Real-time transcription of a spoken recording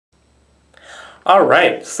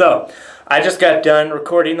Alright, so I just got done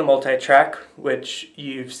recording the multi-track, which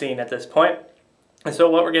you've seen at this point. And so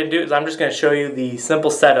what we're going to do is I'm just going to show you the simple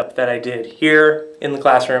setup that I did here in the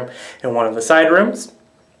classroom in one of the side rooms.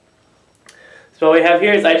 So what we have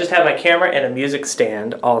here is I just have my camera and a music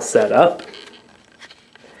stand all set up.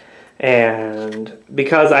 And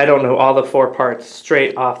because I don't know all the four parts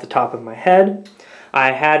straight off the top of my head,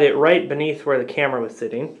 I had it right beneath where the camera was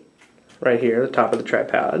sitting, right here, the top of the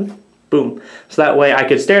tripod. Boom. So that way I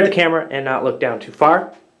could stare at the camera and not look down too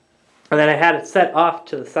far. And then I had it set off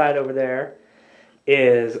to the side over there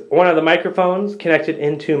is one of the microphones connected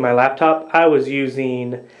into my laptop. I was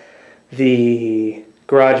using the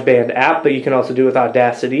GarageBand app, but you can also do it with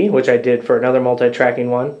Audacity, which I did for another multi-tracking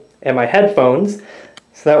one, and my headphones,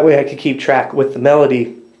 so that way I could keep track with the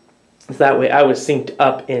melody, so that way I was synced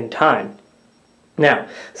up in time. Now,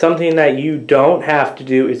 something that you don't have to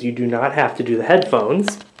do is you do not have to do the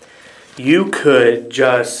headphones. You could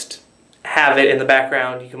just have it in the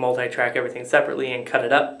background. You can multi-track everything separately and cut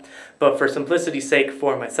it up. But for simplicity's sake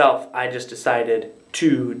for myself, I just decided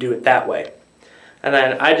to do it that way. And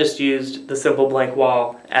then I just used the simple blank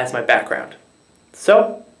wall as my background.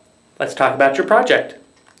 So, let's talk about your project.